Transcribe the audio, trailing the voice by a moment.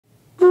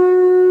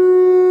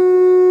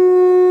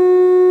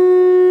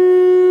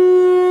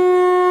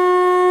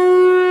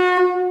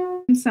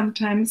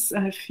sometimes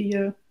I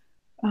feel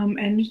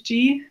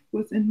energy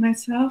within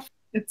myself.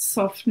 It's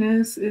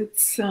softness,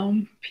 it's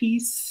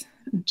peace,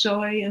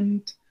 joy,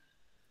 and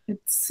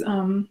it's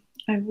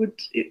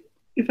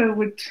if I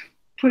would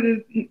put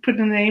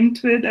a name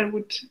to it, I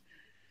would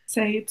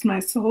say it's my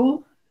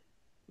soul.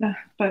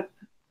 But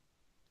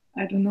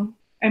I don't know.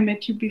 I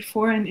met you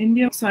before in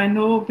India, so I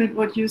know a bit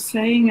what you're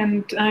saying,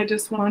 and I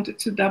just wanted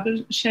to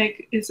double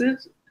check: is it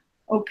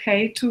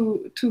okay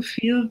to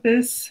feel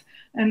this?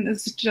 And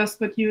it's just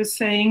what you're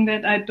saying,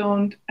 that I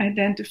don't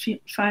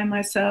identify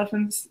myself,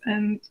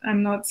 and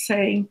I'm not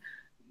saying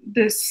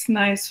this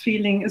nice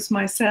feeling is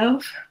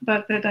myself,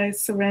 but that I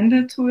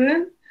surrender to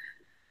it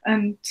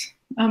and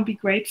be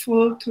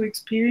grateful to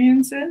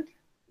experience it,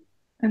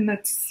 and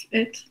that's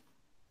it.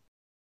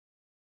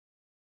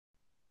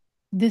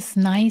 This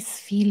nice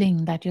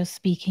feeling that you're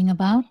speaking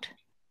about,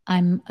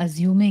 I'm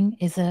assuming,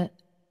 is a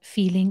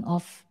feeling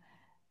of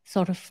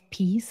sort of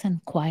peace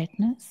and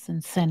quietness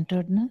and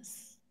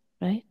centeredness,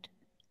 right?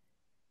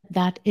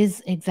 That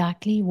is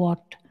exactly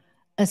what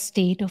a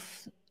state of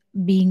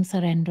being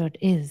surrendered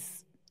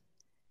is.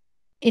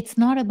 It's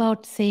not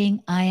about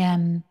saying, I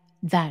am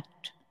that.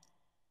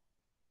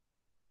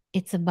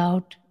 It's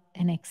about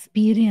an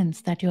experience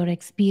that you're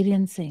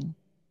experiencing.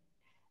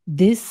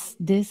 This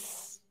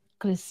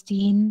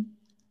Christine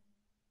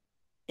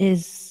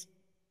is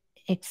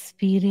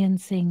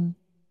experiencing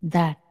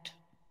that.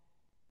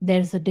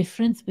 There's a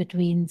difference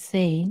between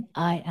saying,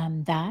 I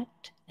am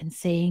that, and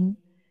saying,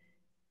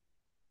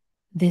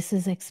 this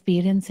is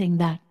experiencing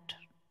that.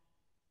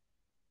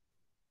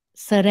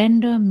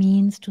 Surrender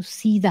means to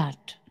see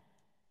that.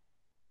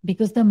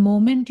 Because the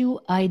moment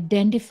you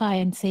identify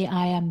and say,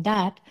 I am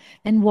that,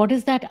 then what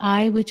is that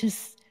I which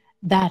is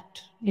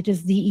that? It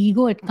is the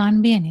ego, it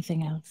can't be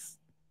anything else.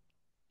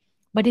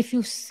 But if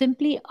you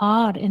simply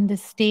are in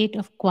this state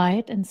of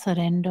quiet and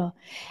surrender,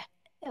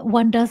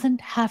 one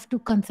doesn't have to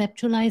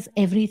conceptualize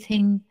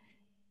everything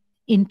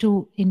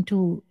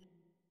into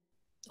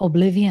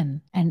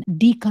oblivion and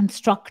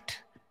deconstruct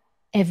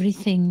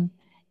everything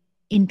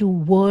into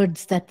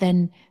words that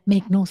then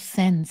make no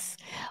sense.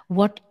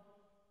 What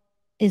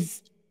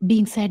is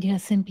being said here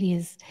simply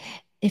is,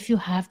 if you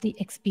have the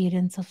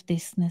experience of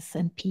thisness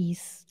and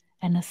peace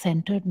and a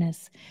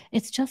centeredness,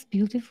 it's just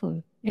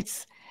beautiful.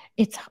 It's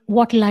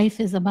what life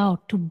is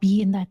about, to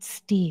be in that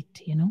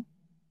state,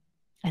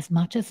 as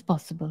much as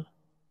possible.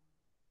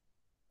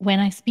 When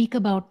I speak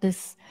about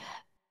this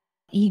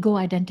ego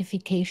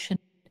identification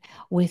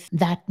with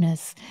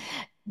thatness,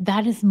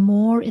 that is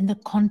more in the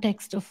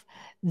context of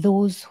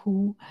those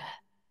who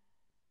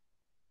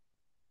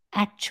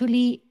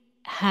actually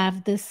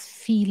have this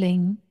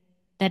feeling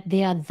that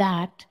they are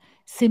that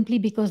simply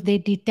because they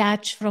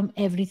detach from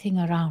everything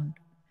around.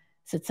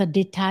 So it's a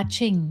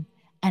detaching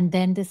and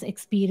then this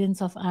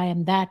experience of I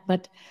am that.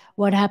 But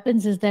what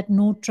happens is that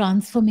no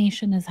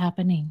transformation is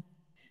happening.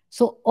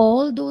 So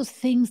all those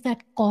things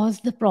that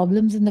cause the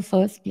problems in the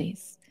first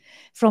place,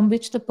 from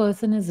which the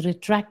person is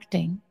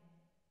retracting,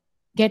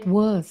 get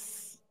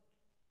worse.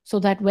 So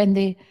that when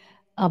they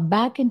are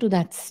back into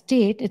that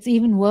state, it's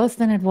even worse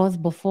than it was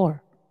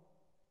before.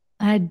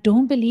 I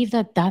don't believe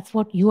that that's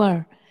what you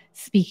are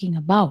speaking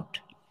about.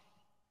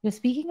 You're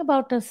speaking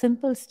about a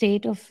simple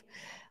state of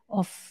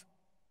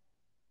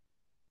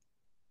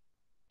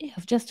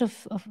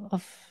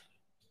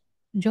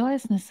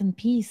joyousness and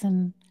peace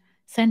and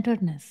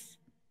centeredness.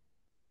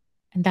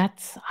 And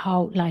that's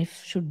how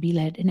life should be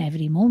led in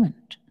every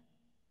moment.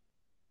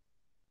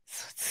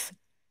 So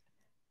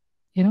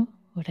you know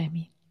what I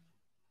mean?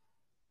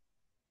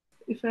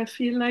 If I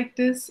feel like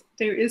this,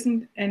 there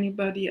isn't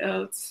anybody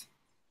else.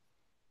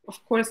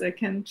 Of course, I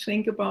can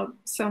think about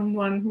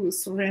someone who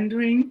is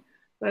surrendering,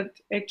 but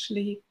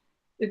actually,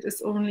 it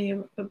is only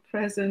a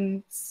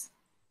present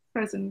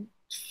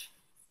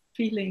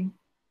feeling.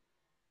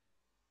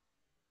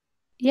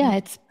 Yeah,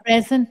 it's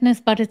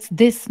presentness, but it's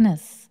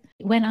thisness.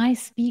 When I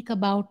speak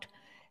about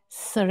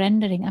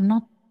surrendering, I'm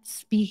not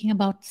speaking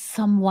about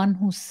someone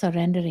who's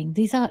surrendering.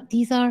 These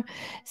are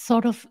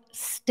sort of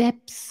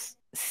steps,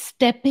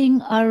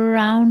 stepping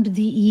around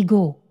the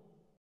ego.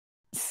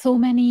 So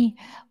many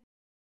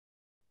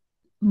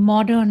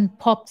modern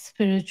pop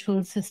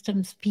spiritual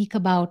systems speak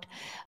about,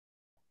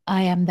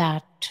 I am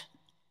that.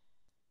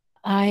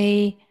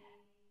 I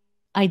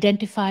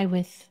identify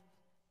with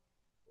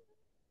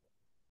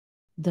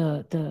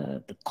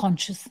the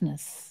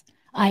consciousness.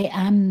 I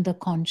am the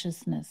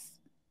consciousness.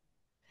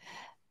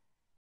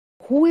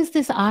 Who is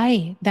this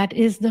I that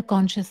is the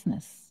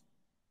consciousness?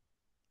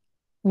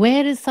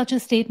 Where is such a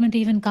statement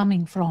even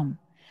coming from?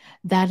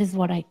 That is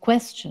what I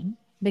question,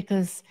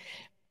 because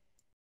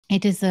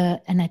it is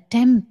an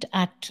attempt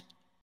at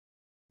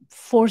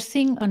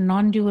forcing a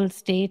non-dual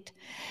state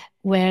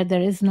where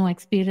there is no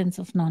experience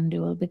of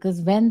non-dual. Because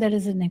when there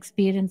is an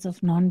experience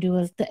of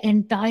non-dual, the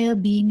entire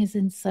being is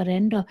in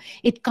surrender.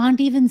 It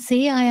can't even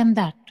say I am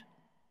that.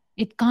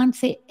 It can't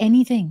say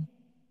anything.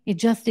 It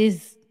just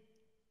is.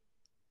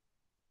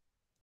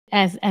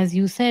 As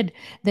you said,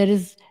 there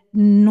is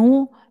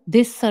no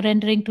this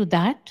surrendering to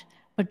that,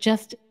 but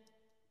just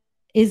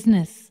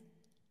isness.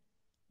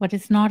 But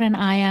it's not an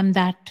I am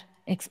that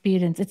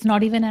experience. It's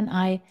not even an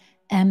I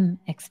am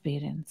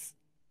experience.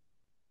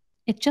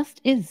 It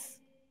just is.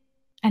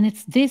 And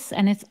it's this,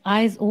 and it's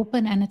eyes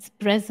open, and it's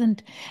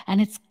present,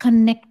 and it's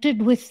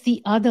connected with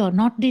the other,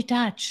 not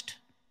detached.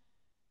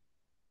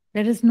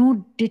 There is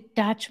no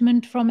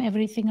detachment from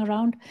everything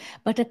around,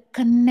 but a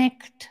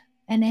connect,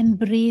 an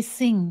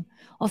embracing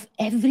of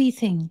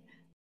everything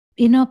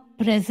in a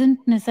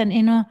presentness and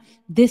in a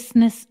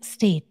thisness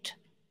state.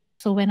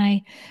 So when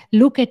I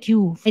look at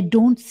you, I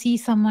don't see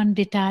someone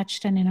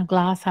detached and in a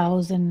glass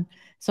house and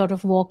sort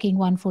of walking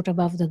 1 foot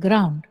above the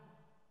ground,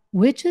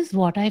 which is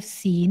what I've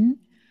seen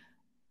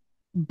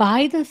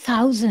by the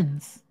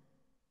thousands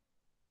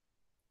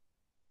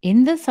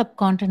in the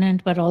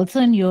subcontinent, but also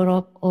in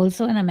Europe,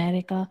 also in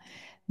America,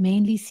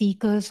 mainly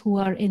seekers who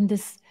are in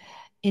this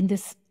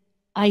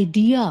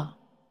idea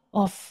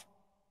of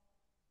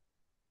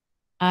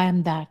I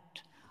am that.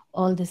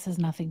 All this has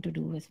nothing to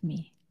do with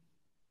me.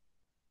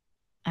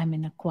 I'm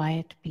in a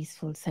quiet,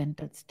 peaceful,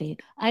 centered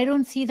state. I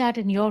don't see that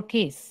in your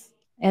case,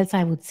 else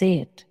I would say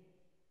it.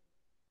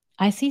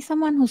 I see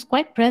someone who's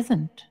quite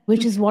present,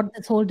 which is what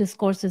this whole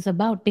discourse is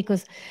about,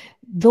 because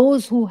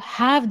those who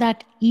have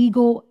that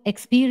ego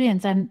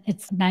experience, and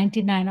it's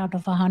 99 out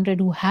of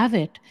 100 who have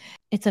it,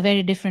 it's a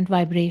very different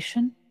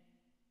vibration.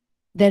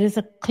 There is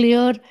a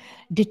clear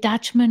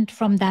detachment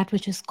from that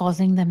which is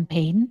causing them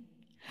pain,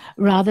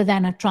 rather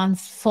than a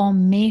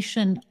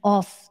transformation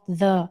of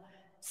the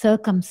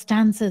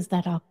circumstances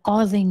that are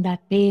causing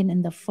that pain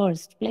in the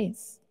first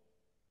place.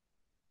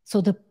 So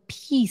the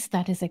peace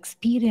that is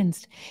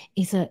experienced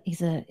is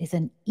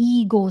an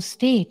ego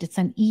state. It's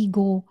an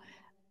ego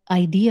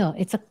idea.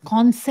 It's a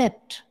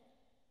concept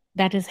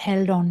that is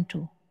held on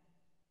to.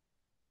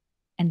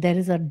 And there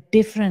is a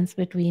difference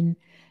between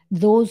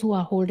those who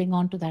are holding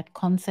on to that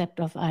concept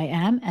of I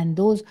am and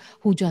those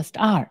who just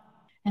are.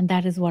 And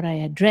that is what I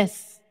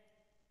address.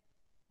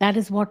 That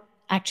is what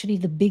actually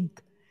the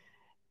big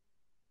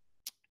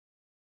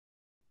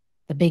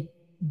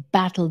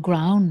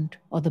battleground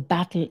or the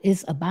battle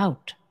is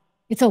about.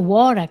 It's a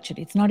war,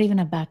 actually. It's not even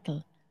a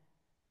battle.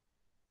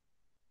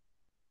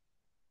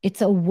 It's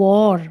a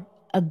war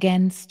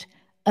against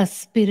a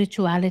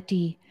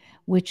spirituality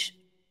which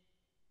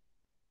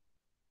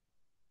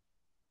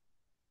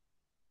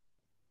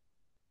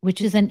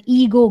is an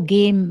ego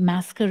game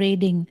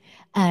masquerading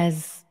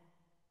as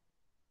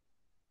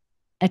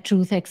a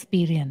truth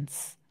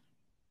experience.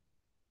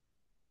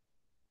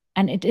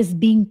 And it is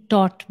being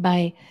taught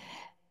by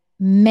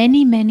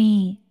many,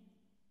 many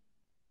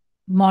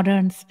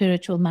modern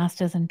spiritual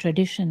masters and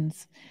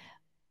traditions.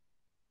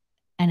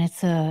 And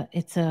it's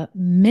a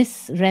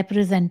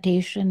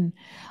misrepresentation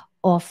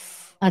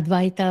of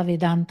Advaita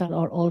Vedanta,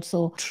 or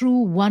also true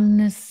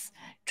oneness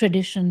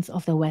traditions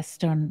of the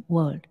Western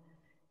world.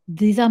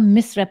 These are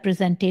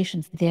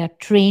misrepresentations. They are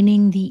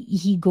training the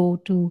ego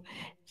to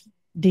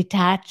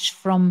detach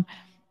from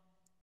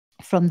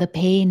the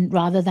pain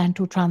rather than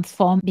to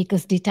transform,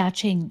 because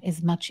detaching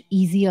is much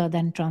easier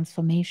than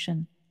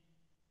transformation.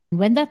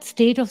 When that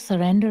state of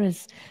surrender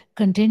is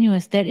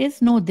continuous, there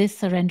is no this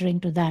surrendering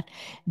to that.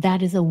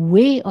 That is a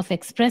way of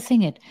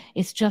expressing it.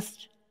 It's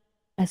just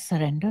a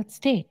surrendered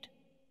state.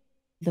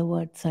 The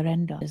word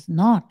surrender is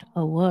not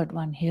a word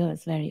one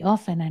hears very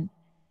often. And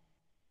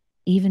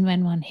even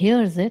when one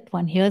hears it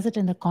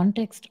in the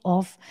context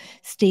of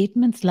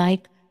statements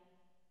like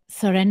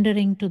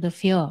surrendering to the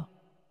fear,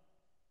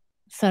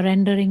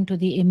 surrendering to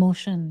the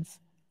emotions.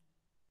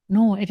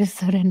 No, it is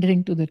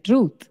surrendering to the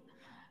truth.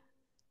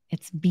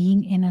 It's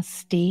being in a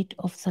state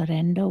of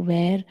surrender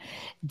where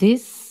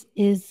this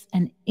is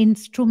an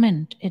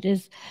instrument. It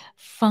is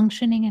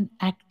functioning and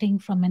acting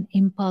from an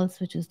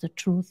impulse, which is the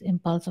truth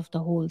impulse of the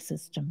whole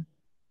system.